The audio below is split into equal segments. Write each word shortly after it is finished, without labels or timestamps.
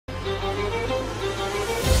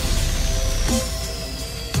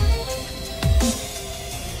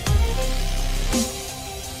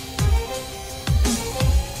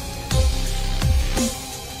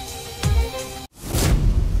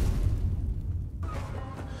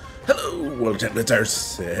Hello, WOT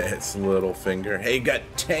Blitzers. It's Littlefinger. Hey, got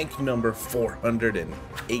tank number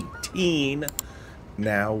 418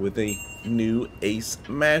 now with a new ace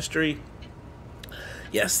mastery.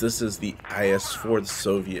 Yes, this is the IS4, the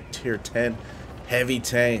Soviet Tier 10 heavy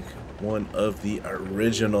tank, one of the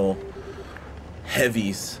original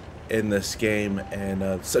heavies in this game,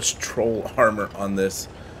 and such troll armor on this.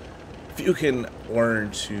 If you can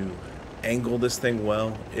learn to angle this thing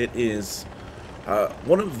well, it is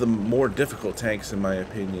one of the more difficult tanks, in my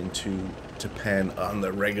opinion, to pen on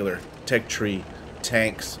the regular tech tree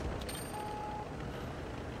tanks.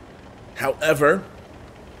 However,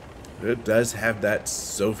 it does have that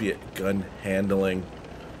Soviet gun handling,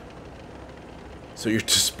 so your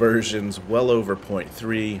dispersion's well over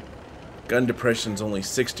 0.3, gun depression's only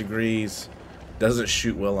 6 degrees, doesn't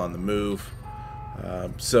shoot well on the move,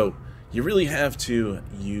 so you really have to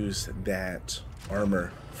use that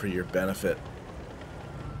armor for your benefit.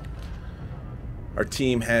 Our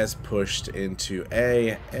team has pushed into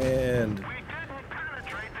A, and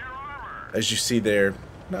as you see there,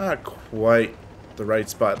 not quite the right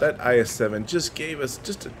spot. That IS-7 just gave us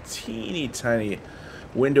just a teeny tiny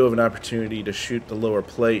window of an opportunity to shoot the lower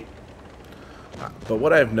plate. But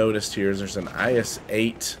what I've noticed here is there's an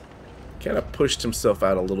IS-8 kind of pushed himself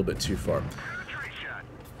out a little bit too far.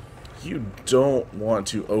 You don't want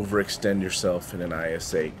to overextend yourself in an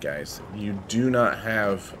IS-8, guys. You do not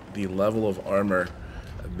have the level of armor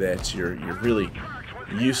that you're really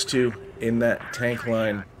used to in that tank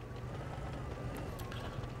line.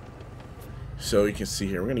 So you can see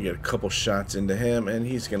here, we're going to get a couple shots into him, and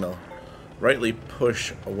he's going to rightly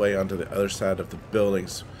push away onto the other side of the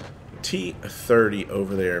buildings. T-30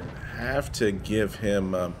 over there, have to give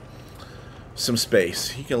him some space.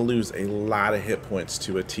 He can lose a lot of hit points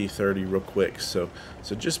to a T-30 real quick, so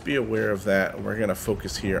just be aware of that. We're going to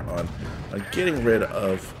focus here on getting rid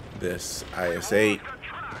of this IS-8.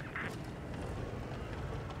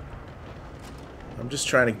 I'm just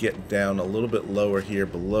trying to get down a little bit lower here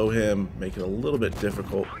below him, make it a little bit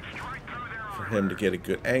difficult for him to get a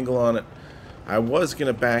good angle on it. I was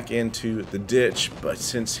going to back into the ditch, but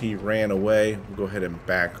since he ran away, we'll go ahead and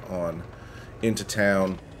back on into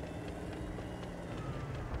town.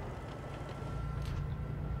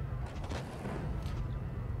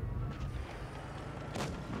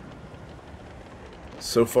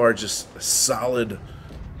 So far, just solid,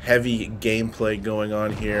 heavy gameplay going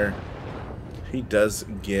on here. He does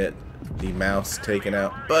get the mouse taken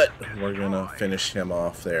out, but we're going to finish him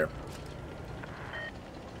off there.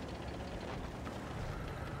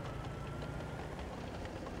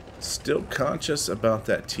 Still conscious about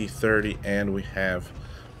that T-30, and we have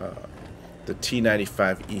the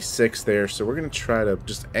T-95E6 there, so we're going to try to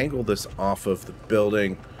just angle this off of the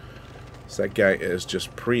building. So that guy is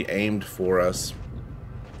just pre-aimed for us.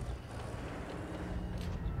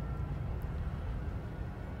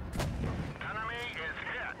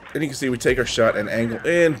 And you can see we take our shot and angle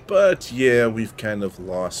in, but yeah, we've kind of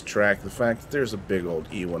lost track of the fact that there's a big old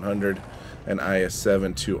E100 and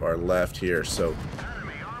IS-7 to our left here. So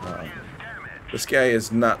this guy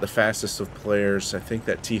is not the fastest of players. I think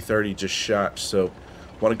that T-30 just shot, so I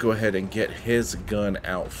want to go ahead and get his gun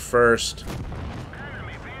out first.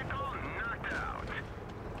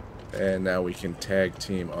 And now we can tag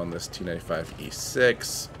team on this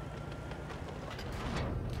T-95E6.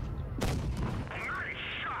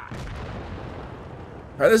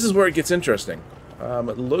 This is where it gets interesting.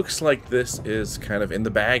 It looks like this is kind of in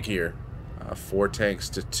the bag here. 4 tanks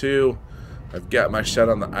to 2. I've got my shot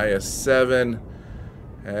on the IS-7.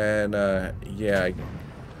 And yeah, I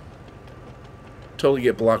totally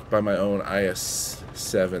get blocked by my own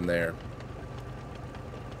IS-7 there.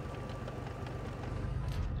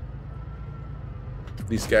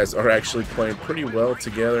 These guys are actually playing pretty well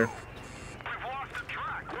together.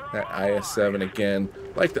 That IS-7 again,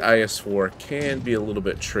 like the IS-4, can be a little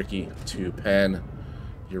bit tricky to pen.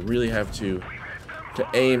 You really have to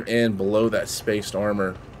aim in below that spaced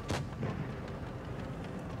armor.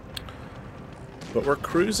 But we're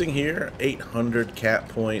cruising here, 800 cap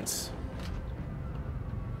points.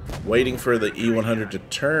 Waiting for the E100 to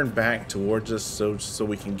turn back towards us so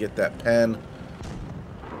we can get that pen.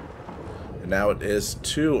 And now it is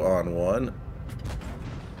 2-on-1.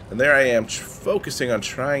 And there I am, focusing on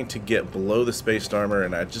trying to get below the spaced armor,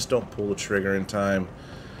 and I just don't pull the trigger in time.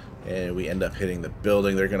 And we end up hitting the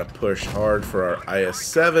building. They're going to push hard for our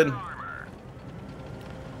IS-7.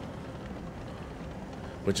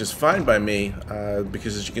 Which is fine by me,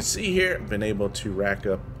 because as you can see here, I've been able to rack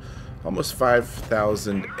up almost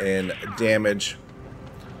 5,000 in damage.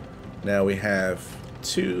 Now we have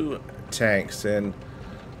 2 tanks, and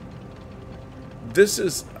this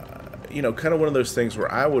is you know, kind of one of those things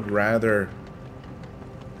where I would rather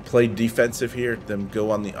play defensive here than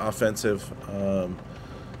go on the offensive.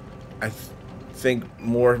 I think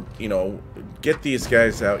more, you know, get these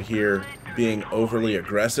guys out here being overly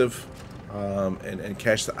aggressive and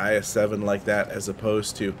catch the IS-7 like that, as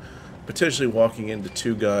opposed to potentially walking into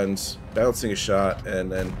two guns, bouncing a shot,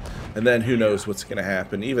 and then who knows what's going to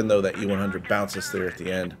happen. Even though that E100 bounces there at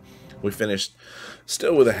the end, we finished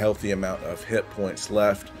still with a healthy amount of hit points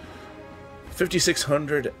left.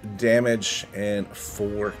 5,600 damage and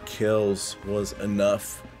 4 kills was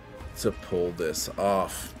enough to pull this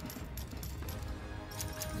off.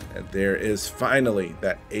 And there is finally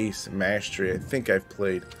that ace mastery. I think I've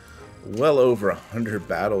played well over 100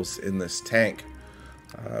 battles in this tank.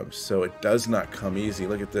 So it does not come easy.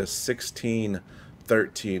 Look at this, 16-13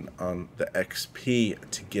 on the XP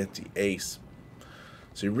to get the ace.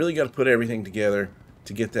 So you really got to put everything together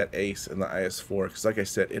to get that ace in the IS4. Because like I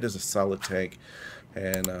said, it is a solid tank.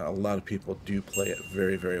 And a lot of people do play it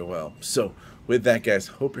very, very well. So with that, guys,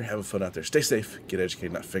 hope you're having fun out there. Stay safe, get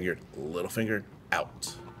educated, not fingered. Littlefinger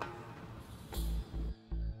out.